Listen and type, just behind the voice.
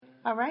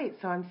All right,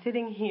 so I'm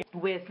sitting here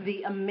with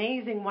the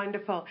amazing,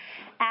 wonderful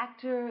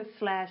actor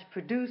slash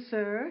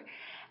producer,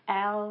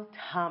 Al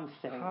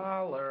Thompson.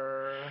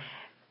 Holler.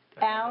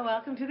 Al,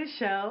 welcome to the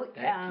show.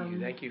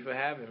 Thank you for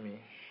having me.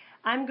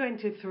 I'm going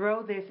to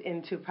throw this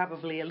into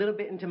probably a little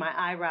bit into my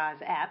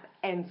iRoz app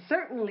and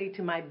certainly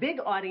to my big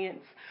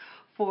audience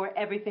for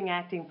Everything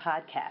Acting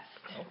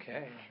podcast.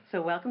 Okay.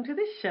 So welcome to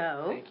the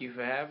show. Thank you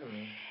for having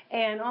me.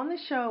 And on the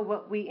show,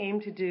 what we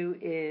aim to do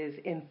is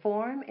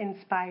inform,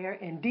 inspire,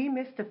 and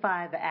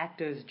demystify the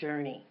actor's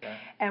journey. Okay.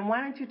 And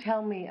why don't you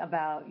tell me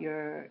about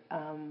your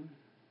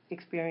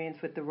experience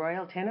with the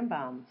Royal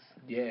Tenenbaums?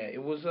 Yeah,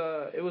 it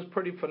was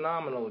pretty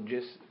phenomenal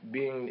just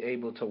being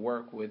able to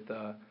work with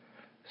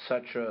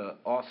such a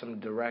awesome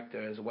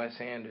director as Wes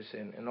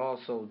Anderson, and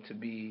also to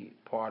be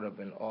part of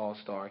an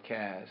all-star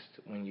cast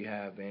when you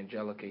have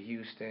Angelica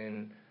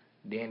Houston,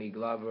 Danny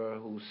Glover,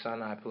 whose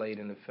son I played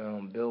in the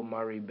film, Bill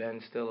Murray,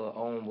 Ben Stiller,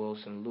 Owen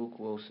Wilson, Luke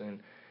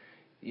Wilson.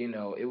 You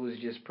know, it was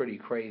just pretty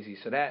crazy.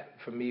 So that,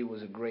 for me,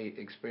 was a great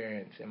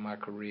experience in my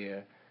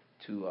career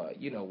to,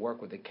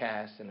 work with a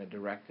cast and a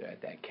director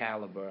at that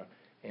caliber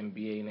and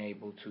being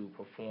able to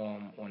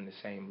perform on the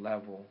same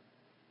level.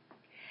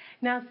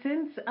 Now,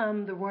 since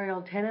the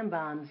Royal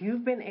Tenenbaums,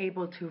 you've been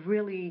able to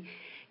really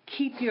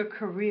keep your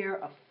career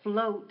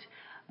afloat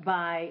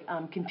by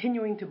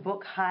continuing to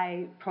book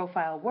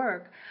high-profile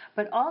work,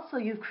 but also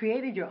you've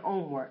created your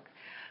own work.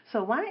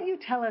 So why don't you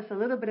tell us a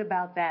little bit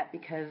about that,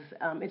 because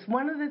it's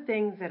one of the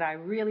things that I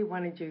really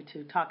wanted you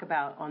to talk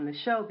about on the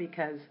show,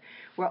 because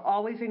we're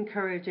always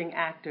encouraging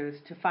actors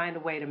to find a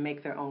way to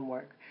make their own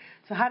work.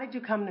 So how did you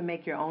come to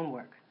make your own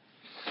work?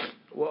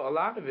 Well, a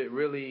lot of it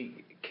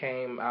really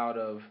came out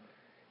of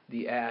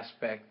the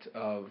aspect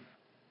of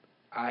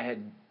I had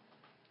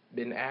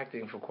been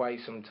acting for quite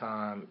some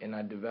time, and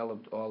I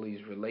developed all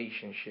these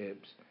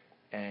relationships,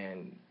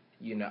 and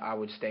I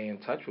would stay in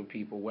touch with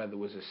people, whether it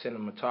was a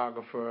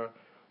cinematographer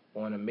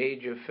on a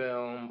major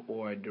film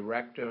or a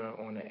director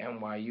on an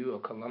NYU or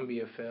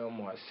Columbia film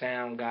or a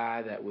sound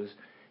guy that was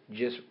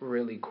just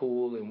really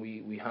cool, and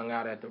we hung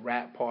out at the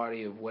wrap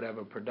party of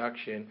whatever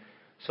production.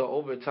 So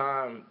over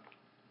time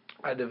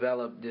I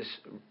developed this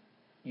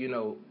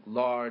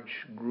large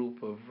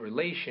group of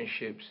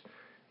relationships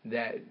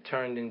that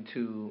turned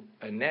into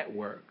a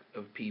network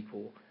of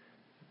people.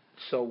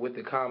 So with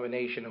the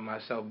combination of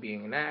myself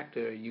being an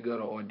actor, you go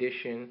to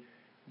audition,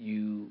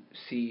 you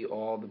see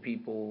all the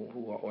people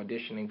who are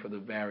auditioning for the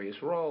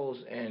various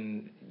roles,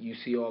 and you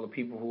see all the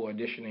people who are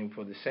auditioning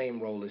for the same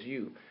role as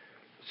you.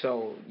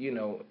 So, in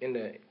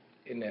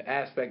the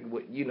aspect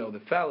with,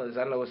 the fellas,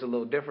 I know it's a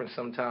little different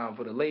sometimes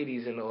for the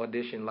ladies in the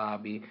audition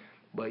lobby,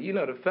 but,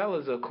 the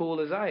fellas are cool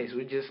as ice.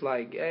 We're just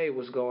like, hey,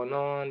 what's going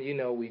on?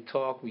 We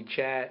talk, we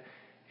chat.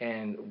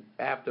 And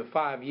after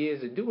 5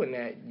 years of doing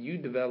that, you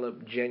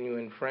develop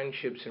genuine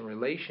friendships and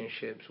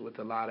relationships with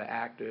a lot of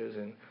actors.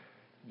 And,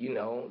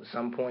 at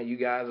some point you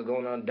guys are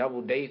going on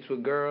double dates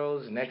with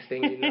girls. Next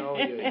thing you know,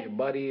 your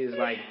buddy is,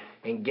 like,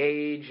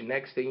 engaged.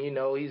 Next thing you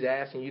know, he's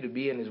asking you to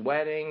be in his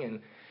wedding.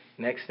 And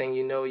next thing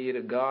you know, you're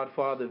the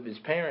godfather of his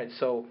parents.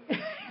 So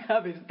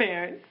of his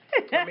parents.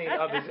 I mean,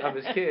 of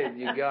his kids.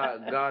 You're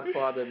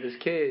godfather of his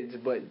kids.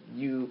 But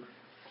you,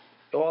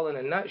 all in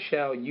a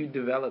nutshell, you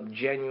develop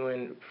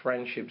genuine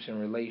friendships and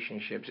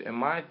relationships. And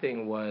my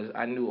thing was,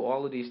 I knew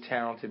all of these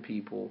talented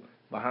people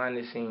behind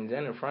the scenes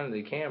and in front of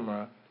the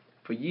camera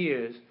for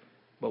years,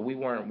 but we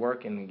weren't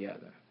working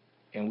together.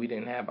 And we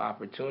didn't have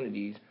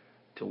opportunities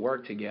to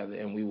work together,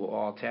 and we were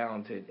all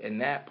talented. And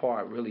that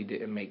part really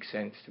didn't make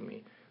sense to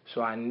me.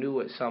 So I knew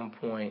at some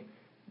point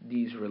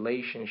these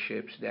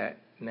relationships that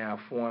now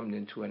formed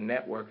into a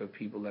network of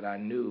people that I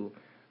knew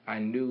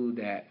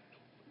that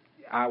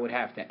I would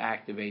have to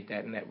activate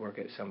that network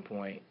at some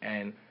point.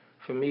 And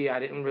for me, I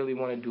didn't really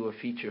want to do a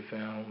feature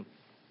film.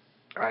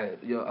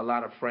 A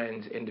lot of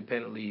friends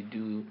independently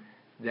do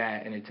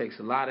that, and it takes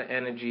a lot of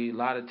energy, a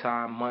lot of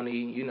time,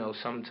 money,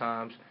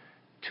 sometimes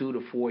 2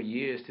 to 4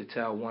 years to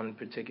tell one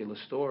particular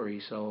story.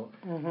 So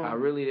I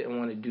really didn't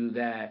want to do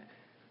that.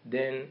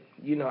 Then,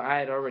 I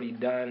had already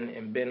done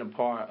and been a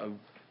part of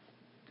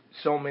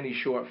so many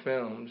short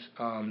films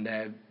that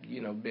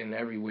have, been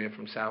everywhere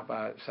from South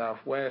by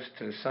Southwest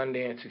to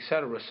Sundance,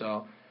 etc.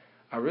 So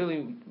I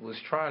really was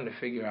trying to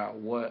figure out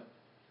what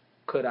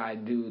could I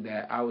do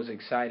that I was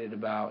excited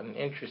about and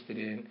interested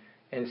in,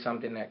 and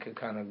something that could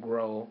kind of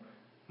grow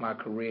my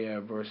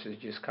career versus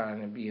just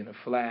kind of being a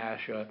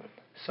flash or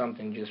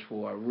something just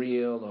for a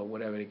reel or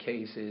whatever the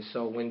case is.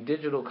 So when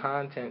digital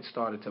content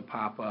started to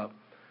pop up,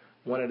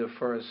 one of the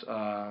first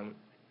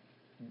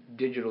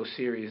digital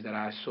series that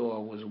I saw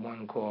was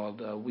one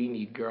called We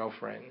Need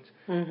Girlfriends.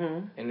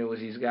 And there was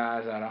these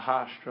guys out of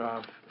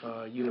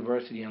Hofstra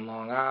University in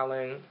Long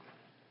Island.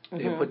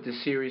 They put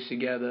this series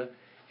together,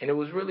 and it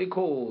was really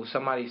cool.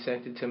 Somebody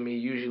sent it to me.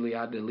 Usually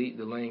I delete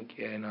the link,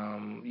 and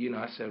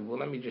I said, well,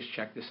 let me just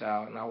check this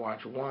out. And I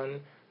watched 1,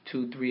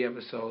 2, 3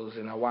 episodes,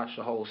 and I watched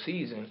the whole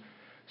season.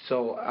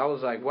 So I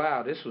was like,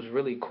 wow, this was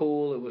really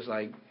cool. It was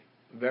like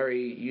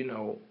very,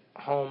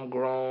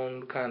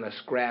 homegrown, kind of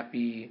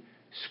scrappy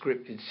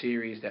scripted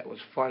series that was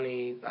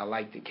funny. I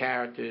liked the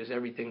characters.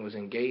 Everything was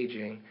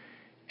engaging.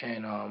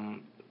 And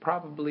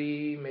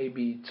probably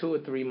maybe 2 or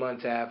 3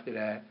 months after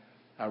that,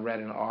 I read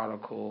an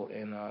article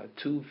in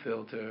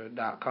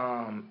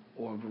tubefilter.com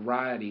or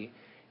Variety,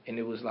 and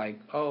it was like,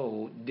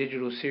 oh,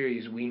 digital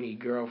series We Need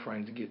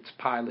Girlfriends gets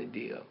pilot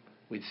deal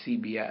with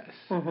CBS.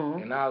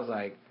 Mm-hmm. And I was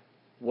like,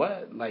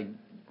 what? Like,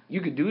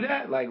 you could do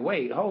that? Like,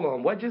 wait, hold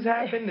on, what just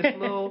happened? This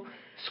little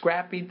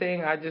scrappy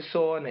thing I just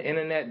saw on the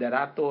internet that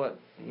I thought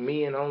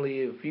me and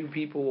only a few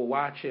people were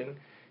watching,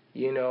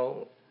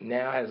 now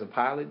has a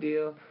pilot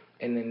deal.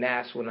 And then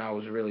that's when I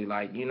was really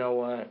like, you know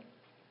what?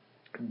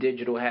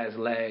 Digital has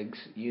legs,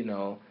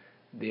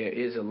 there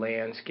is a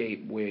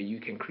landscape where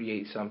you can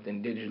create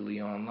something digitally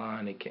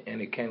online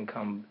and it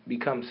can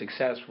become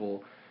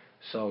successful.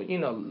 So,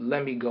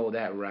 let me go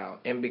that route.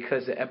 And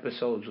because the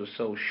episodes were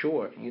so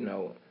short,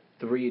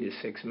 3 to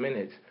 6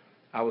 minutes,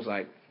 I was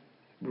like,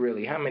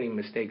 really, how many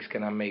mistakes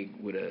can I make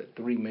with a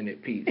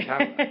 3-minute piece?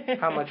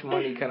 How much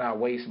money can I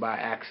waste by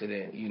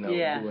accident,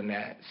 doing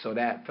that? So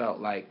that felt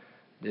like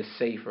the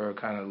safer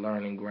kind of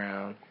learning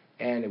ground.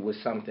 And it was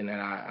something that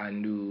I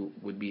knew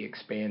would be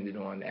expanded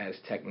on as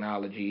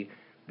technology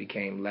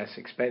became less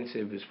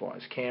expensive as far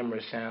as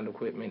cameras, sound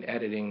equipment,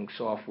 editing,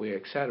 software,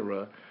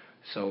 etc.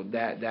 So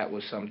that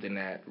was something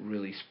that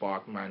really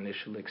sparked my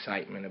initial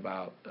excitement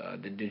about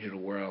the digital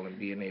world and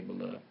being able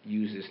to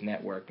use this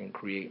network and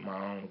create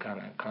my own kind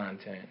of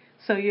content.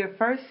 So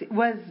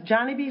was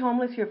Johnny Be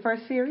Homeless your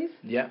first series?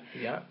 Yeah.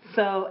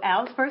 So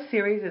Al's first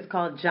series is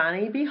called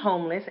Johnny Be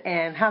Homeless,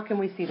 and how can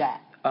we see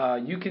that?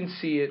 You can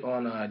see it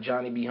on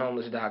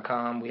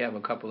johnnybehomeless.com. We have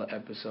a couple of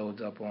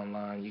episodes up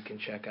online you can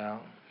check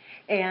out.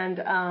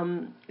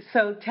 And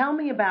so tell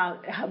me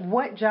about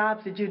what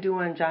jobs did you do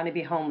on Johnny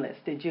Be Homeless?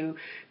 Did you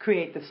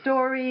create the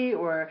story,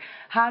 or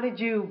how did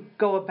you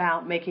go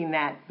about making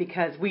that?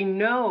 Because we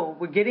know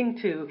we're getting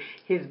to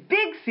his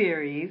big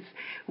series,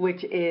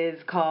 which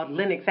is called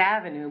Lenox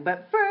Avenue.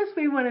 But first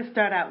we want to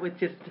start out with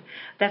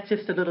that's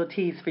just a little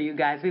tease for you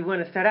guys. We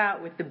want to start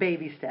out with the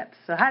baby steps.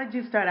 So how did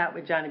you start out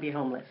with Johnny Be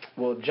Homeless?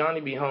 Well,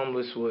 Johnny Be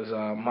Homeless was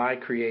my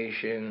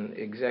creation,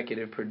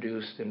 executive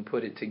produced and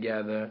put it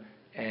together.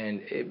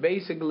 And it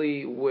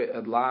basically, with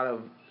a lot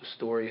of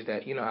stories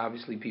that,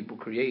 obviously people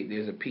create,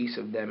 there's a piece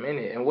of them in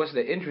it. And what's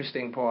the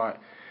interesting part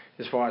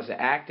as far as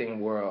the acting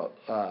world,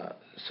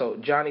 so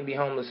Johnny Be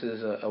Homeless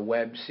is a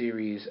web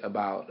series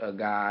about a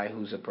guy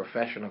who's a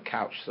professional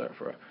couch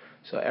surfer.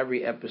 So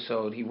every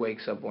episode he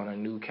wakes up on a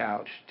new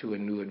couch to a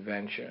new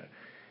adventure.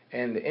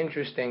 And the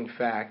interesting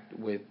fact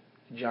with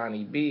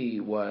Johnny B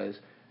was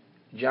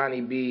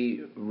Johnny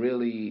B,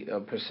 really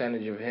a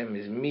percentage of him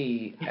is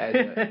me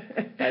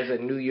as a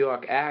New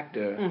York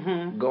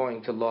actor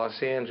going to Los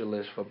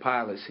Angeles for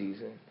pilot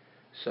season.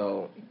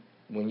 So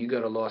when you go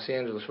to Los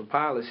Angeles for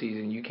pilot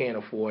season, you can't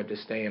afford to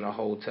stay in a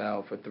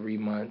hotel for 3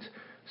 months.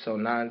 So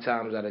 9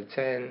 times out of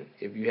 10,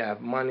 if you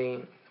have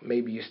money,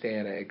 maybe you stay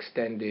in an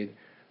extended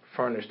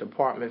furnished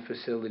apartment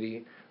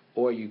facility,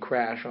 or you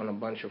crash on a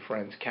bunch of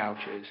friends'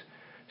 couches.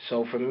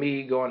 So for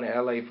me, going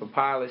to LA for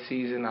pilot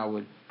season, I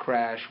would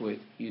crash with,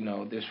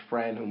 this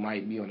friend who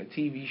might be on a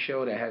TV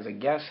show that has a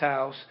guest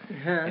house.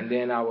 And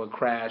then I would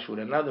crash with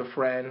another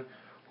friend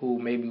who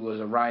maybe was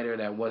a writer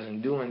that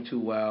wasn't doing too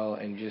well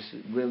and just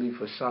really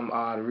for some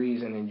odd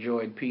reason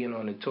enjoyed peeing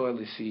on the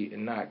toilet seat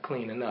and not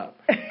cleaning up.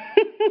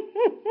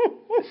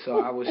 So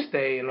I would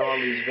stay in all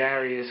these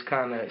various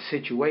kind of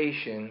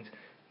situations.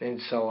 And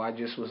so I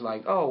just was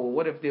like, oh, well,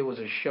 what if there was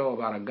a show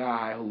about a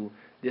guy who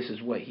this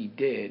is what he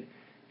did?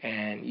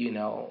 And,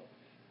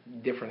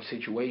 different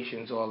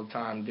situations all the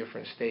time,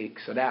 different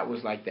stakes. So that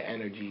was like the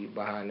energy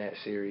behind that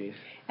series.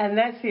 And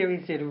that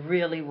series did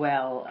really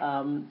well.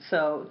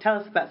 So tell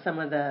us about some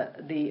of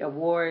the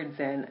awards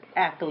and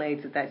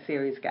accolades that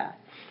series got.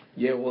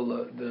 Yeah, well,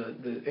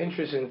 the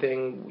interesting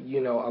thing,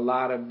 a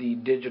lot of the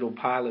digital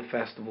pilot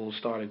festivals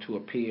started to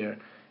appear.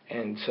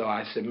 And so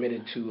I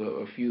submitted to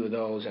a few of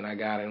those, and I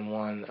got in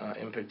one,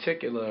 in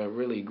particular, a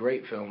really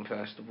great film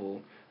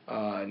festival,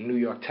 New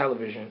York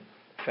Television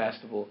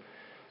Festival.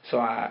 So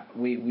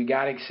we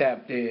got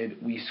accepted,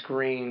 we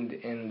screened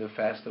in the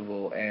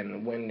festival,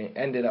 and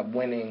ended up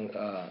winning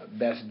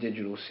Best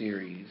Digital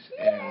Series.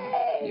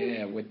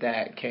 And with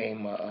that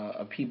came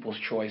a People's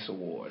Choice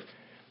Award,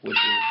 which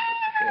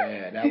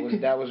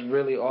is that was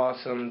really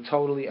awesome,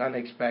 totally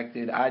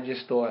unexpected. I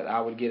just thought I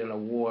would get an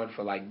award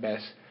for like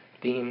Best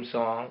Theme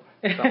Song,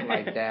 something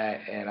like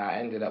that, and I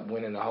ended up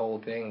winning the whole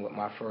thing with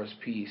my first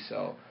piece.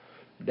 So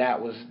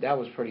that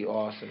was pretty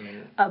awesome.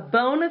 And a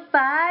bona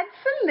fide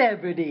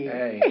celebrity.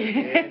 Hey,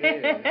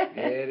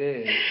 it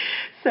is.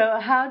 So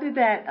how did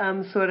that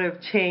sort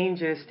of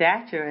change your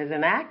stature as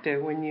an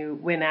actor when you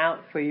went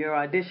out for your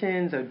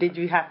auditions, or did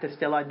you have to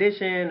still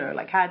audition, or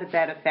like how did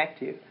that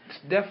affect you?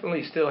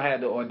 Definitely still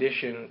had to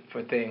audition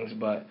for things,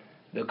 but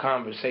the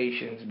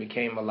conversations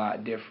became a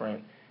lot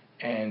different.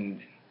 And,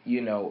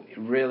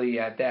 really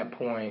at that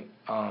point,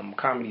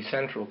 Comedy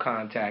Central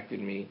contacted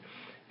me,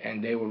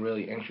 and they were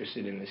really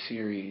interested in the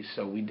series,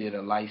 so we did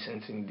a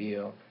licensing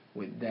deal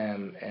with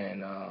them,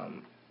 and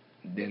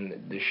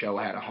then the show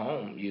had a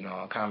home,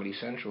 on Comedy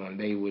Central, and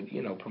they would,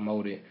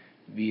 promote it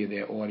via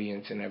their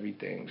audience and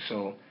everything.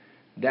 So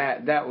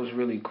that was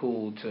really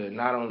cool to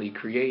not only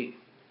create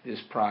this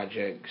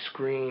project,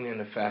 screen in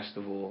the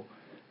festival,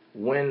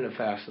 win the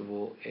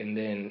festival, and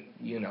then,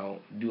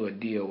 do a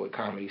deal with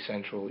Comedy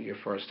Central your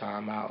first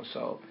time out.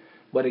 So,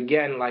 but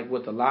again, like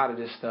with a lot of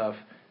this stuff,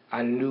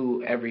 I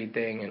knew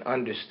everything and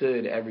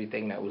understood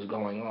everything that was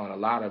going on. A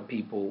lot of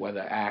people,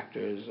 whether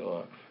actors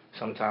or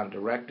sometimes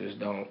directors,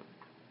 don't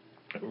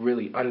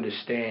really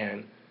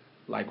understand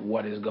like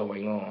what is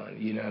going on.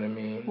 You know what I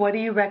mean? What do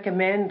you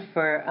recommend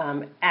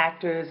for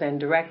actors and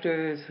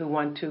directors who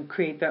want to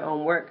create their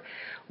own work?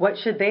 What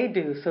should they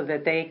do so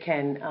that they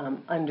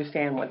can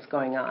understand what's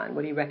going on?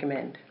 What do you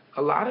recommend?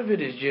 A lot of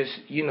it is just,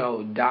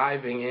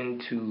 diving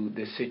into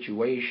the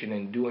situation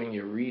and doing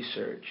your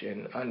research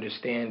and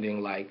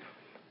understanding like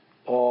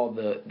all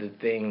the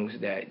things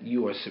that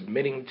you are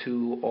submitting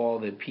to, all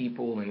the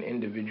people and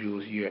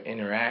individuals you're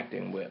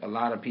interacting with. A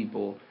lot of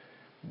people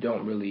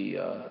don't really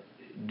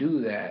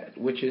do that,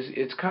 which is,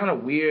 it's kind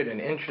of weird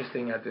and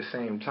interesting at the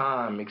same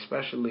time,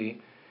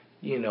 especially,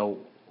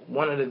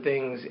 one of the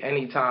things,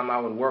 anytime I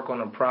would work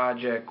on a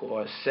project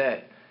or a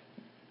set,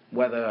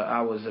 whether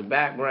I was a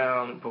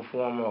background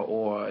performer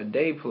or a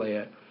day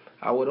player,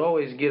 I would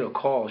always get a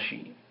call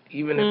sheet.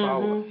 Even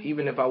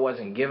if I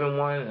wasn't given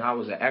one and I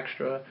was an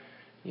extra,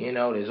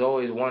 there's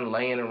always one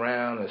laying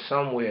around or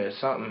somewhere or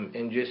something,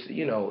 and just,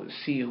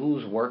 see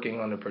who's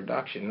working on the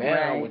production.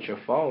 Now, with your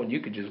phone,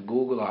 you could just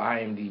Google or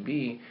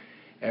IMDb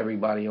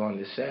everybody on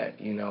the set,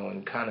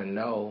 and kind of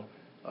know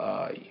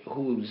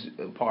who's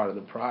a part of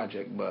the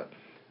project. But,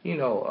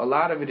 a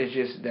lot of it is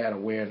just that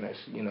awareness.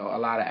 A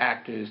lot of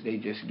actors, they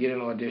just get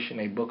an audition,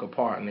 they book a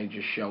part, and they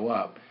just show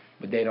up.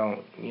 But they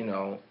don't,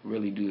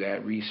 really do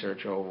that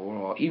research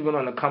overall. Even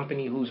on the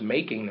company who's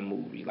making the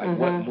movie. Like,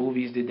 what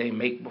movies did they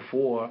make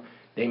before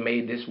they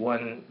made this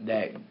one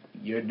that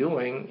you're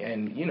doing?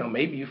 And,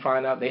 maybe you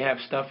find out they have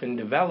stuff in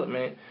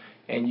development,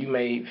 and you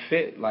may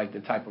fit, like, the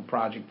type of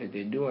project that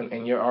they're doing,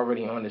 and you're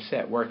already on the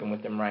set working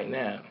with them right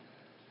now.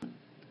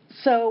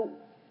 So,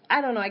 I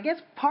don't know, I guess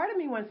part of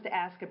me wants to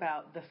ask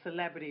about the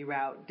celebrity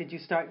route. Did you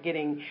start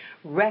getting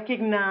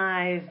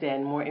recognized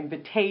and more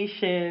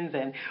invitations?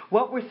 And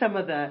what were some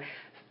of the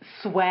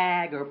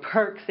swag or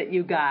perks that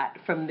you got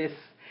from this,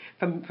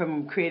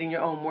 from creating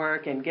your own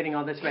work and getting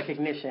all this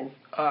recognition?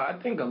 I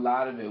think a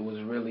lot of it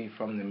was really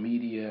from the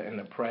media and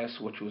the press,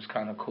 which was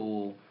kind of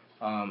cool,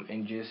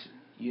 and just,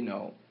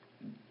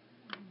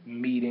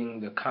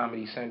 meeting the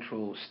Comedy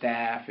Central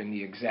staff and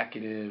the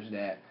executives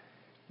that,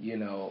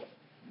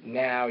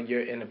 now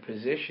you're in a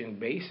position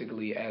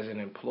basically as an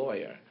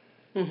employer,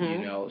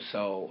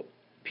 so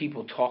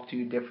people talk to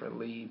you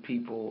differently,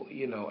 people,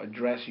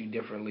 address you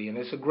differently, and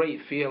it's a great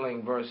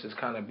feeling versus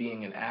kind of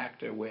being an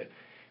actor where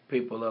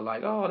people are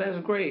like, oh,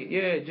 that's great,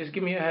 yeah, just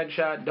give me a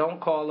headshot, don't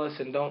call us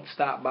and don't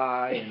stop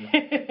by,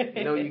 and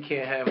you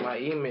can't have my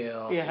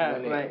email.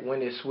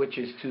 When it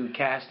switches to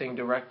casting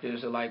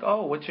directors are like,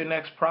 oh, what's your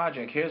next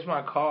project? Here's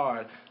my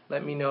card,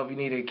 let me know if you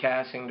need a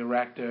casting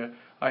director,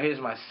 or here's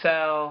my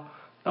cell,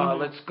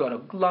 let's go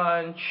to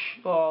lunch,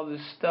 all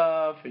this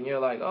stuff, and you're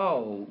like,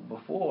 oh,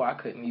 before I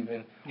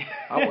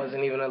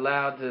wasn't even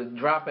allowed to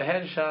drop a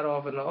headshot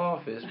off in the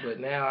office, but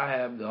now I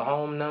have the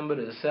home number,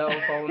 the cell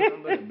phone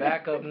number, the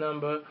backup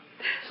number.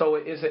 So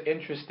it's an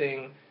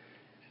interesting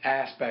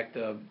aspect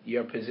of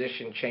your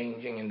position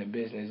changing in the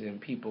business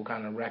and people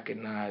kind of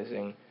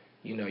recognizing,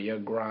 your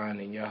grind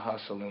and your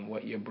hustle and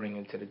what you're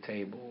bringing to the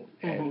table,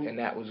 and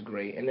that was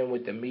great. And then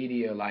with the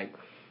media, like,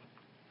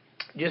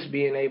 just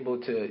being able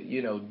to,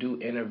 do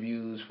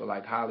interviews for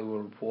like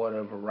Hollywood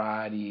Reporter,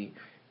 Variety,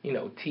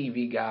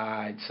 TV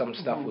Guide. Some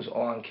stuff was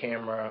on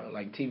camera,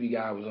 like TV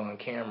Guide was on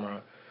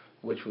camera,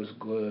 which was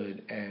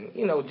good. And,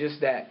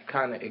 just that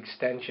kind of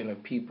extension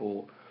of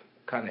people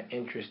kind of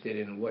interested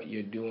in what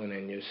you're doing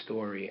and your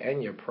story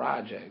and your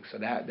project. So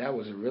that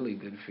was a really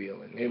good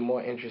feeling. They're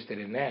more interested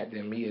in that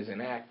than me as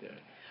an actor.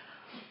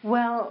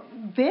 Well,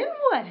 then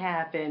what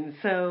happened?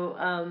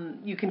 So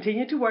you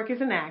continued to work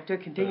as an actor,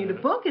 continued to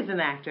book as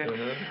an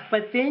actor,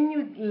 but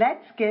then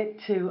let's get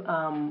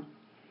to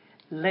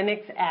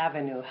Lenox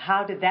Avenue.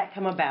 How did that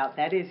come about?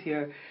 That is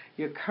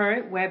your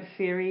current web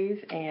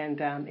series, and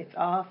it's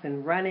off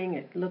and running.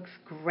 It looks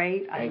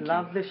great. I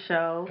love the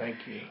show. Thank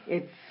you.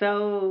 It's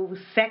so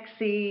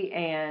sexy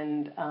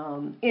and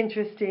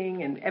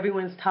interesting, and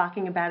everyone's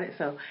talking about it.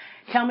 So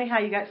tell me how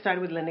you got started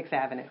with Lenox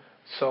Avenue.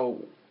 So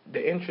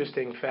the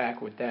interesting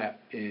fact with that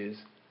is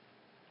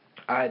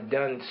I had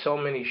done so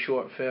many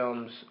short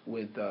films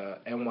with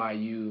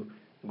NYU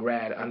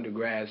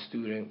undergrad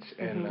students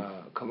and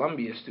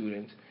Columbia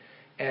students,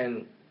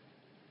 and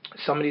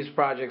some of these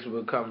projects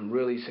would become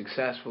really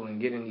successful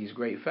and get in these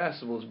great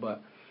festivals,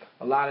 but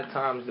a lot of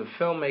times the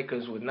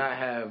filmmakers would not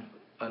have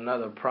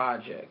another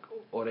project,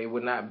 or they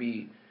would not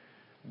be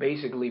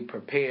basically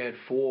prepared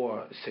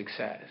for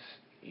success.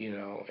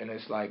 And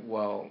it's like,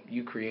 well,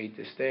 you create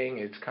this thing,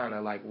 it's kind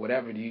of like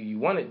whatever you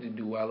want it to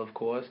do well, of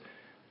course,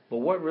 but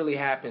what really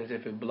happens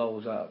if it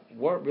blows up?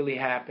 What really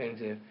happens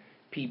if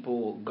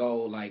people go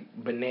like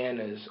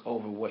bananas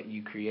over what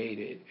you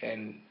created,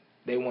 and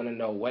they want to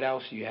know what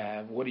else you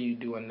have. What are you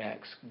doing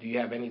next? Do you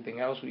have anything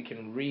else we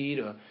can read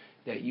or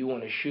that you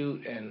want to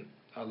shoot? And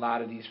a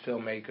lot of these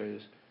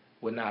filmmakers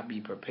would not be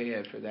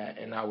prepared for that,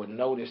 and I would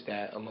notice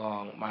that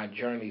along my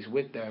journeys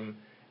with them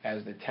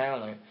as the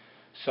talent.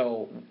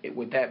 So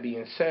with that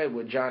being said,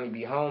 with Johnny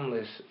Be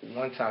Homeless,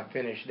 once I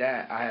finished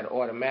that, I had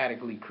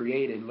automatically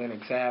created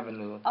Lenox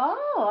Avenue.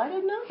 Oh, I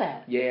didn't know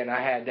that. Yeah, and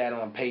I had that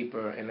on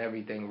paper and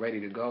everything ready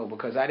to go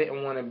because I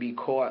didn't want to be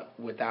caught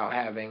without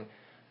having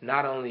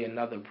not only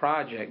another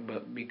project,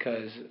 but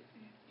because,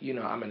 you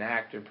know, I'm an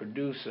actor,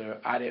 producer,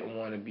 I didn't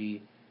want to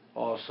be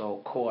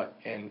also caught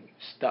and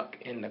stuck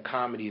in the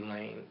comedy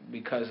lane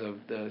because of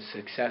the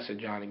success of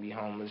Johnny Be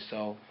Homeless.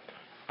 So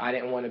I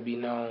didn't want to be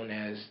known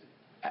as,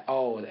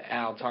 oh, the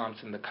Al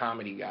Thompson, the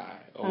comedy guy,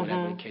 or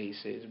whatever the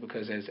case is,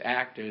 because as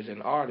actors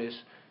and artists,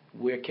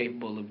 we're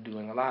capable of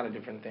doing a lot of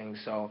different things.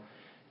 So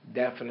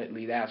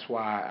definitely that's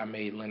why I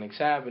made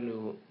Lenox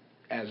Avenue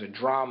as a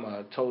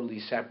drama, totally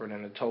separate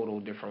in a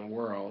total different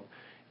world.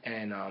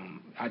 And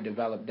I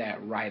developed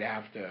that right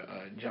after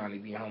Johnny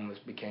Be Homeless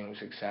became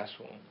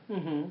successful.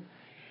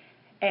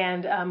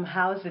 And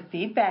how's the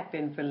feedback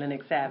been for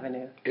Lenox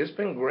Avenue? It's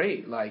been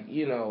great. Like,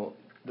 you know,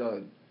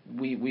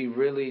 we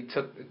really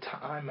took the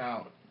time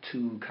out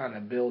to kind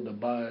of build a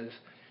buzz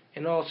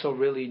and also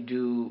really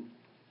do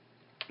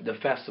the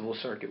festival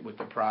circuit with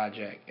the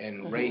project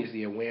and raise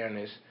the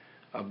awareness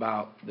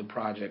about the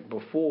project.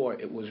 Before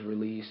it was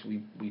released,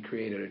 we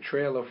created a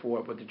trailer for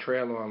it, put the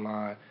trailer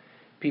online.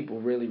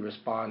 People really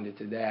responded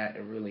to that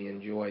and really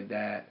enjoyed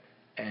that.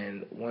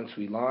 And once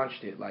we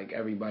launched it, like,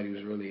 everybody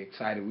was really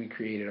excited. We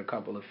created a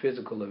couple of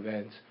physical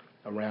events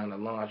around the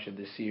launch of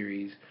the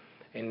series.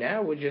 And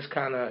now we're just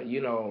kind of,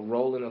 you know,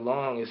 rolling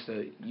along. It's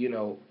you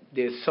know,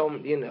 there's so,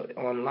 you know,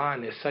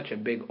 online there's such a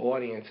big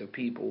audience of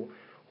people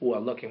who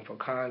are looking for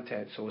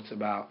content. So it's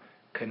about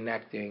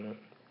connecting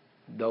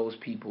those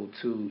people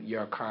to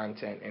your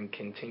content and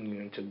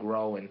continuing to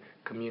grow and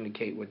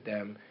communicate with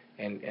them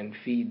and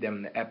feed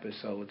them the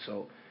episodes.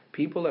 So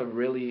people have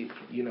really,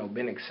 you know,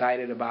 been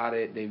excited about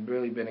it. They've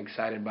really been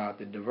excited about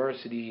the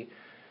diversity,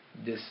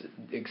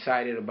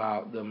 excited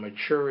about the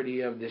maturity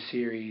of the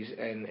series,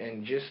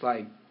 and just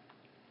like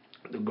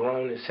the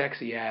grown and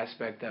sexy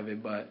aspect of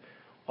it, but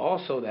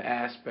also the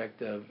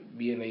aspect of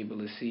being able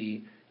to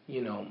see,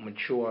 you know,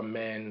 mature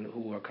men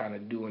who are kind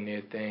of doing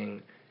their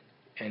thing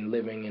and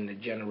living in the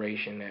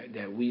generation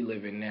that we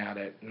live in now,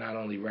 that not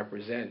only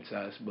represents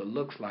us but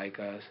looks like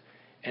us,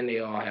 and they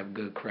all have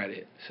good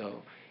credit.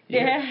 So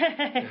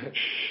yeah.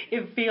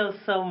 It feels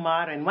so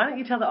modern. Why don't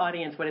you tell the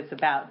audience what it's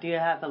about? Do you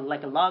have a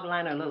log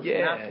line or a little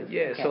synopsis?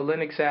 Yeah. Okay. So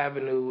Lenox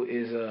Avenue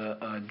is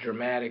a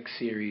dramatic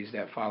series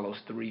that follows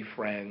three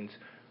friends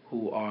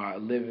who are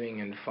living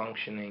and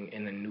functioning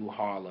in a new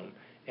Harlem,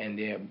 and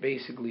they're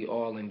basically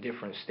all in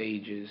different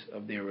stages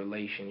of their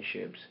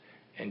relationships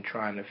and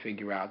trying to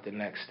figure out the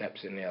next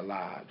steps in their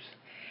lives.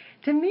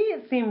 To me,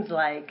 it seems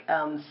like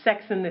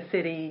Sex in the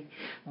City,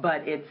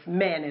 but it's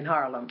men in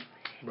Harlem.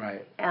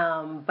 Right.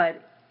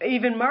 But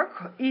even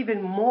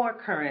more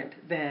current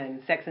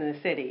than Sex in the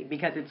City,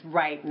 because it's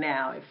right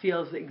now. It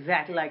feels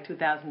exactly like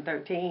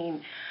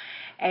 2013,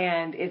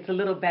 and it's a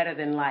little better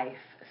than life.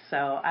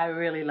 So I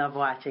really love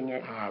watching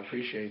it. I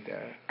appreciate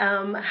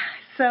that.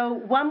 So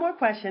one more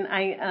question.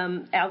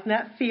 Al's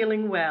not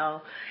feeling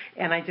well,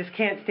 and I just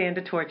can't stand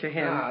to torture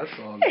him. Nah, that's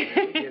all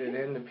good. Get it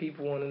in. The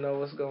people want to know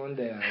what's going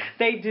down.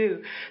 They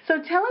do.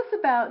 So tell us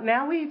about,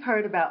 now we've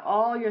heard about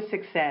all your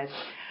success,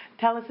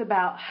 tell us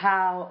about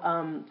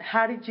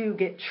how did you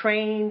get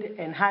trained,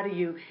 and how do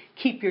you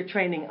keep your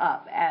training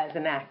up as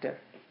an actor?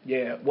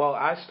 Yeah, well,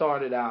 I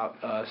started out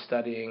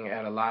studying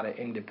at a lot of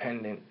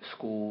independent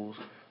schools.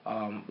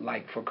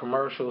 Like for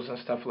commercials and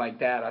stuff like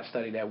that, I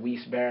studied at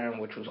Weiss Barron,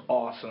 which was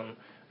awesome.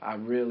 I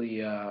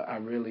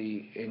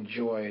really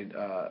enjoyed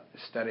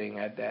studying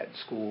at that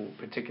school,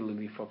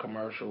 particularly for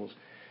commercials.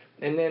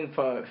 And then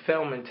for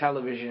film and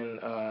television,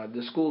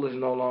 the school is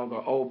no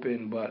longer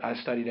open, but I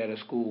studied at a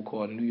school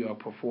called New York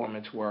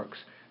Performance Works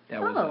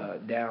that was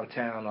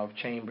downtown off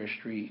Chambers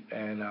Street.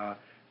 And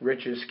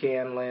Richard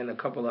Scanlon, a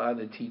couple of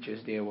other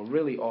teachers there were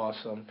really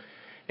awesome.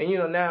 And, you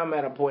know, now I'm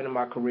at a point in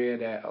my career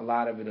that a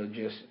lot of it will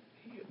just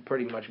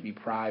pretty much be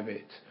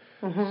private.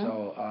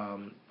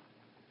 So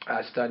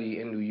I study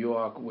in New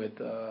York with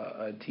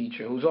a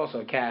teacher who's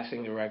also a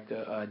casting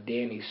director,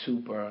 Danny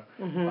Super.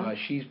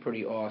 She's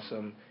pretty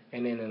awesome.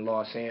 And then in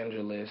Los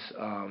Angeles,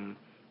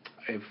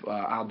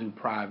 I'll do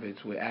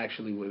privates with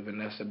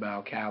Vanessa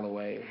Bell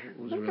Calloway,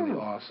 who's really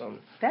awesome.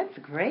 That's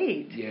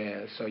great.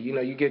 Yeah, so you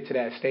know, you get to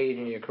that stage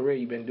in your career,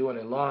 you've been doing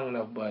it long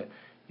enough, but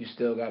you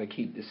still got to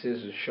keep the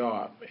scissors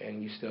sharp,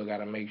 and you still got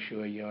to make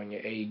sure you're on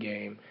your A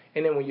game.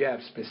 And then when you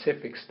have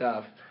specific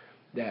stuff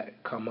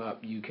that come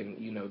up, you can,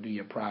 you know, do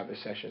your private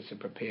sessions to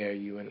prepare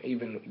you, and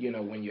even, you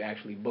know, when you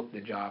actually book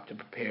the job, to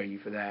prepare you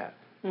for that.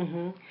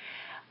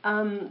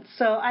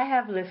 So I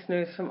have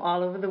listeners from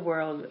all over the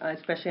world,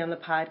 especially on the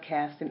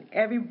podcast, and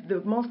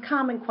the most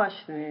common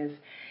question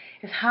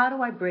is how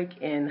do I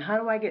break in? How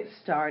do I get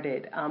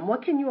started?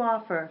 What can you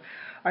offer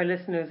our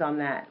listeners on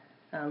that?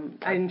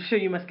 I'm sure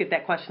you must get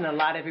that question a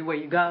lot everywhere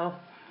you go.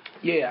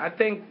 Yeah, I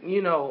think,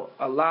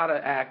 a lot of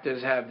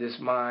actors have this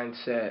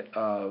mindset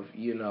of,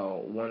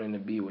 wanting to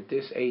be with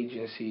this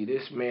agency,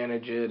 this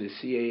manager, the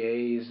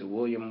CAAs, the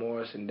William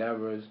Morris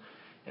Endeavors,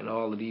 and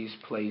all of these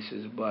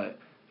places. But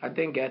I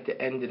think at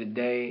the end of the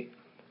day,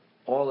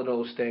 all of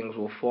those things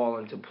will fall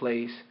into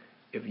place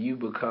if you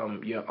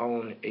become your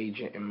own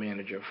agent and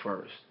manager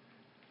first.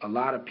 A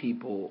lot of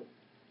people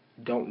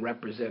don't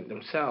represent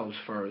themselves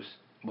first,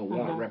 but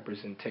want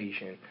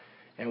representation.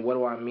 And what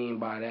do I mean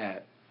by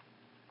that?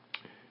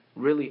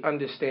 Really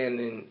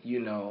understanding,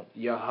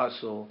 your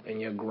hustle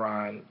and your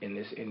grind in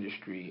this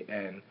industry.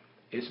 And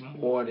it's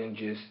more than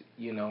just,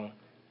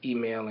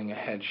 emailing a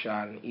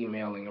headshot and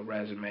emailing a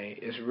resume.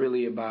 It's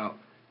really about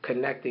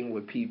connecting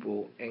with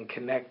people and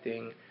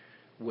connecting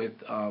with,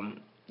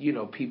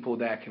 people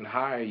that can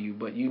hire you.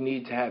 But you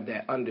need to have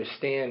that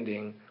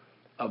understanding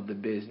of the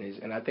business.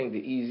 And I think the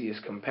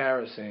easiest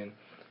comparison,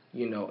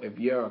 if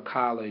you're a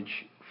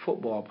college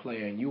football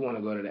player and you want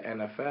to go to the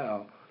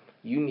NFL,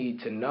 you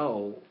need to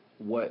know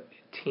what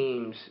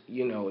teams,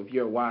 if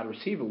you're a wide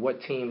receiver,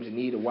 what teams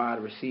need a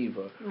wide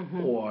receiver,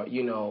 or,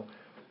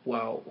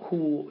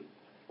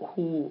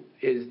 who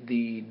is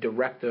the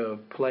director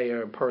of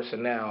player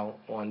personnel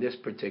on this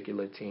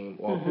particular team,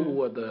 or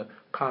who are the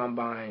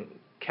combine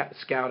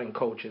scouting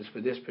coaches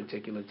for this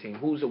particular team,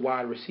 who's the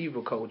wide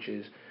receiver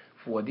coaches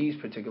for these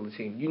particular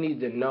teams. You need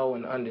to know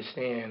and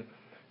understand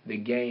the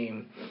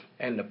game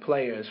and the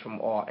players from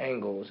all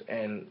angles.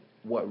 And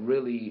what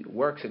really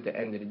works at the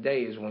end of the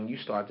day is when you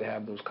start to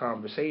have those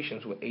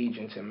conversations with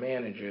agents and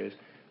managers,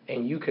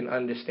 and you can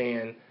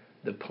understand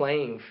the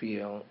playing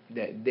field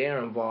that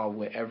they're involved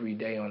with every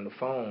day on the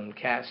phone,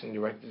 casting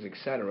directors,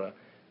 etc.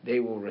 They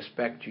will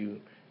respect you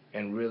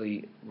and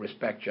really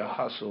respect your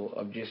hustle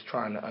of just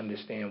trying to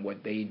understand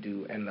what they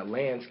do and the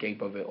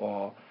landscape of it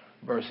all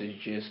versus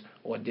just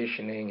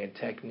auditioning and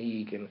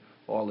technique and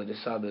all of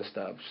this other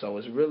stuff. So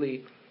it's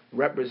really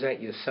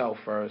represent yourself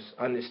first,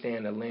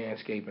 understand the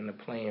landscape and the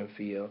playing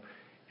field,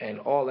 and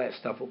all that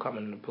stuff will come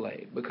into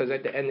play. Because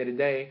at the end of the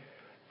day,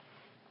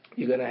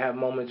 you're going to have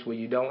moments where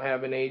you don't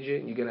have an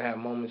agent, you're going to have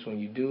moments when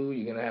you do,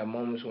 you're going to have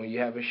moments when you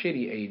have a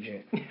shitty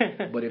agent.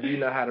 But if you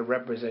know how to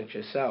represent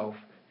yourself,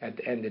 at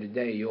the end of the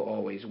day, you'll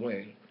always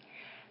win.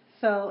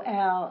 So,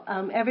 Al,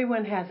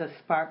 everyone has a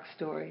spark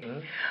story,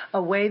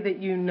 a way that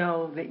you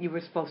know that you were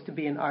supposed to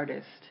be an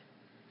artist.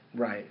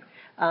 Right.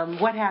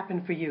 What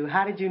happened for you?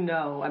 How did you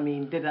know? I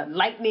mean, did a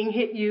lightning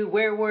hit you?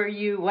 Where were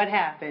you? What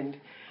happened?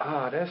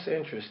 That's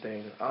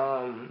interesting.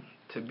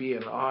 To be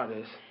an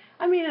artist.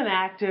 I mean, an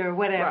actor,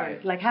 whatever.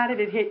 Right. Like, how did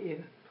it hit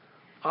you?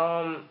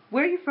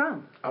 Where are you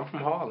from? I'm from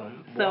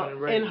Harlem.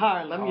 So, in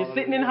Harlem. You're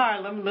sitting in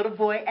Harlem, little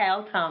boy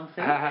Al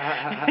Thompson.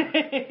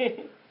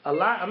 A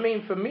lot. I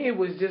mean, for me, it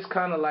was just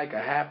kind of like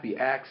a happy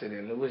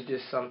accident. It was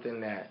just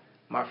something that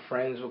my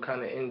friends were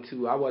kind of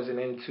into. I wasn't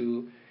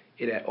into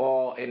it at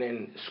all. And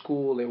in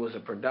school, there was a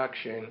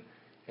production,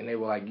 and they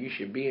were like, you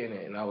should be in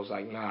it. And I was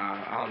like,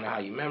 nah, I don't know how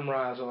you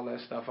memorize all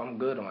that stuff. I'm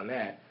good on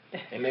that.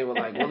 And they were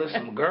like, well, there's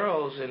some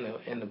girls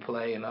in the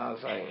play. And I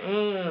was like,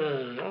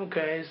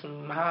 okay,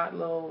 some hot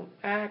little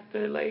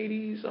actor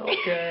ladies,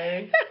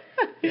 okay.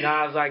 And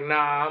I was like,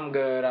 nah, I'm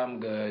good.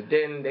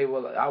 Then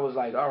I was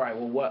like, all right,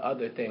 well, what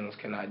other things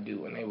can I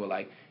do? And they were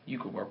like, you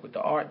could work with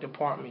the art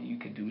department, you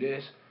could do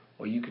this,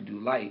 or you could do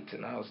lights.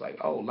 And I was like,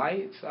 oh,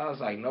 lights? I was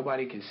like,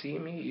 nobody can see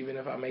me, even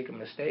if I make a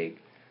mistake.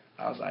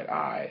 I was like, all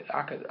right,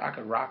 I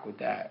could rock with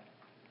that.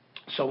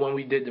 So when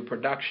we did the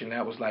production,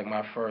 that was like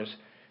my first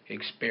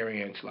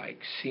experience, like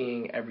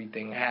seeing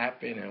everything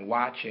happen and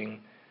watching,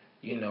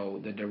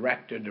 the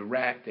director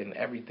direct and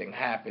everything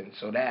happen.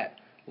 So that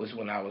was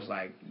when I was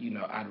like,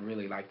 I'd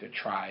really like to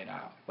try it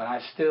out. But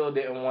I still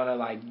didn't want to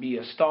like be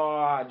a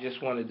star. I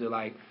just wanted to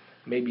like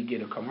maybe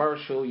get a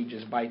commercial. You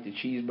just bite the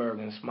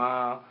cheeseburger and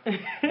smile.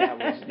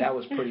 That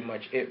was pretty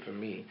much it for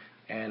me.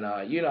 And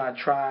I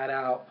tried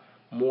out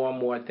more and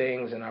more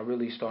things, and I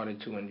really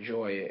started to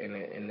enjoy it.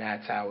 And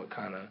that's how it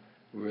kind of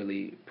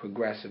really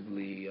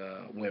progressively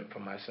went for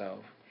myself.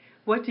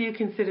 What do you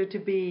consider to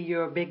be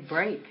your big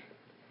break?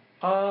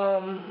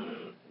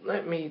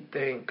 Let me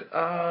think.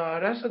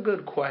 That's a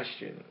good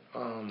question.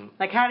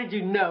 Like, how did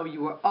you know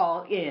you were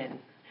all in?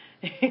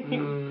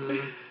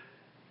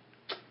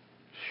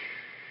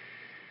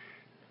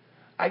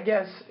 I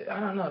guess, I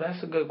don't know,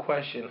 that's a good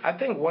question. I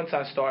think once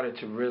I started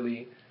to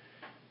really,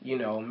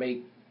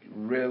 make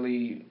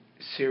really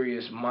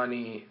serious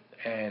money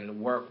and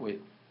work with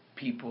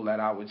people that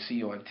I would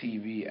see on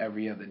TV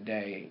every other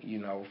day,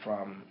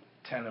 from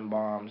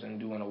Tenenbaums and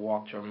doing a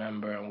Walk to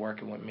Remember and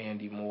working with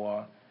Mandy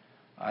Moore.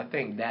 I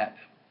think that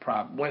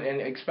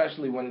and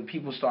especially when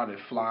people started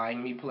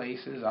flying me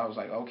places, I was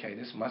like, okay,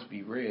 this must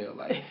be real.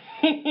 Like,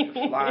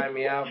 they're flying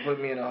me out,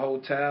 put me in a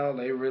hotel,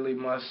 they really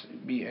must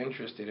be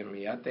interested in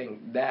me. I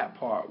think that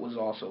part was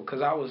also,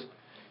 because I was,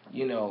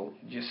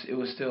 it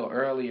was still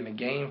early in the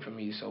game for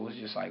me, so it was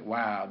just like,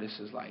 wow, this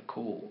is like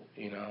cool,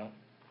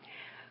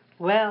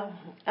 Well,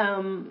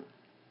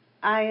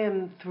 I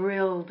am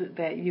thrilled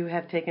that you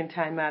have taken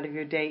time out of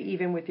your day,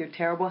 even with your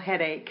terrible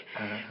headache,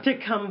 to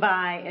come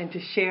by and to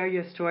share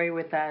your story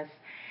with us.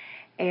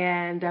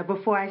 And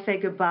before I say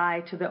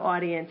goodbye to the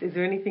audience, is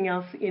there anything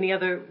else, any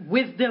other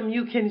wisdom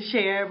you can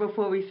share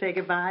before we say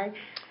goodbye?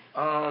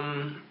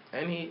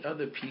 Any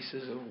other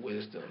pieces of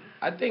wisdom?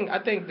 I think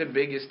the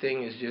biggest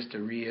thing is just to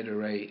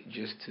reiterate,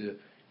 just to,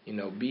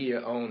 be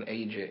your own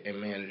agent and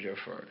manager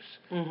first.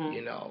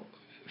 Mm-hmm.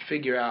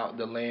 Figure out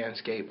the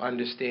landscape,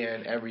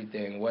 understand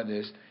everything, whether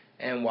it's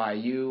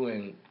NYU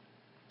and,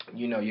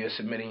 you're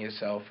submitting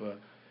yourself for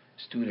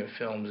student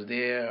films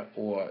there,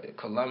 or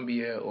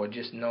Columbia, or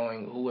just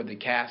knowing who are the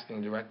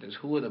casting directors,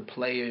 who are the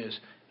players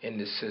in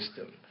the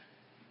system.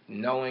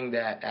 Knowing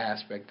that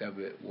aspect of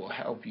it will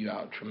help you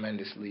out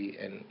tremendously,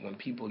 and when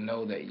people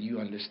know that you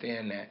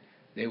understand that,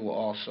 they will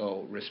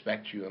also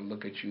respect you and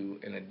look at you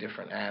in a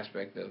different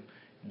aspect of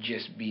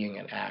just being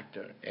an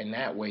actor. And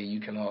that way you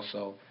can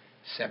also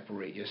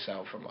separate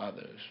yourself from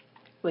others.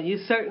 Well, you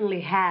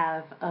certainly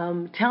have.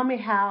 Tell me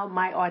how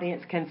my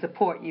audience can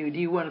support you. Do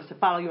you want us to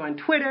follow you on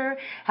Twitter?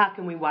 How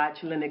can we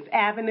watch Lenox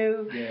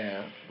Avenue?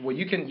 Yeah. Well,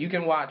 you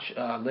can watch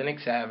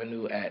Lenox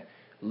Avenue at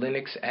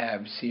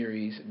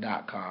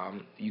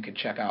linuxabseries.com. You can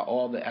check out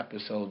all the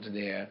episodes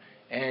there,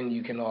 and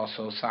you can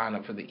also sign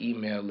up for the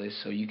email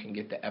list so you can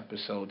get the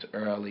episodes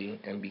early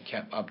and be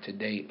kept up to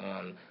date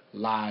on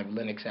live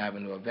Lenox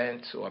Avenue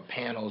events or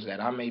panels that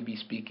I may be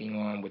speaking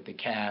on with the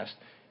cast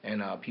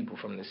and people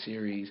from the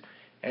series.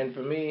 And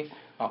for me,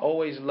 I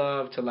always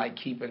love to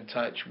keep in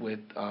touch with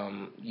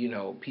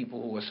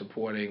people who are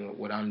supporting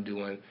what I'm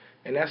doing.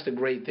 And that's the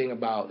great thing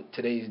about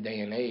today's day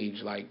and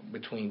age.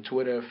 Between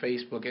Twitter,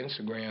 Facebook,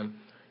 Instagram,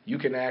 you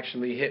can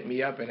actually hit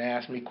me up and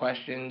ask me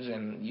questions,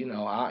 and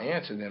I'll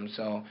answer them.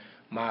 So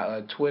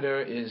my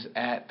Twitter is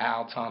at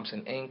Al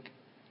Thompson Inc.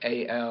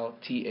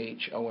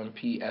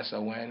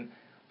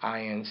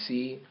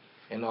 ALTHOMPSONINC,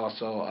 and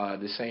also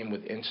the same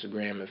with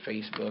Instagram and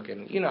Facebook.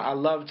 And I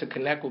love to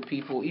connect with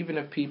people, even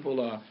if people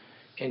are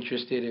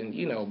interested in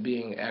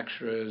being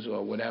extras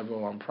or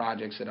whatever on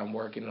projects that I'm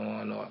working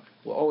on, or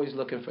we're always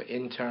looking for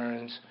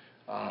interns.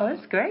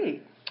 That's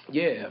great.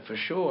 Yeah, for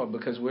sure,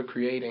 because we're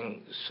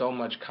creating so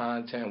much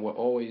content. We're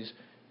always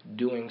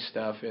doing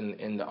stuff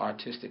in the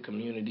artistic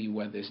community,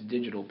 whether it's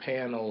digital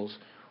panels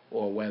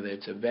or whether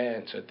it's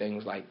events or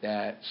things like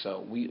that.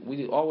 So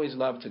we always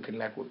love to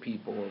connect with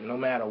people, no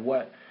matter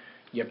what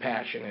your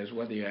passion is,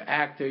 whether you're an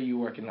actor, you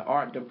work in the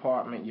art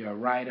department, you're a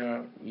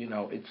writer,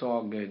 it's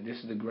all good. This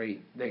is the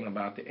great thing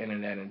about the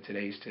internet and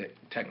today's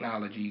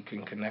technology. You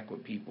can connect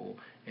with people,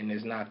 and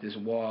there's not this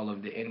wall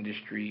of the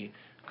industry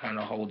kind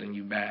of holding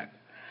you back.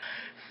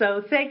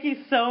 So thank you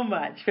so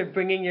much for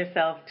bringing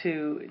yourself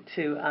to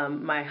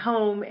my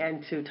home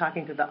and to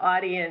talking to the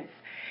audience.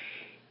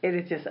 It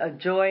is just a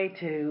joy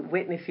to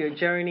witness your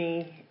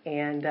journey,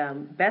 and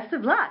best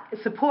of luck.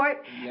 Support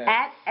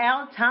at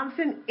Al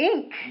Thompson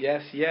Inc.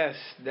 Yes.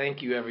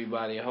 Thank you,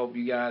 everybody. I hope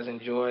you guys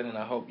enjoyed, and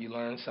I hope you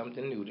learned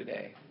something new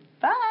today.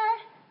 Bye.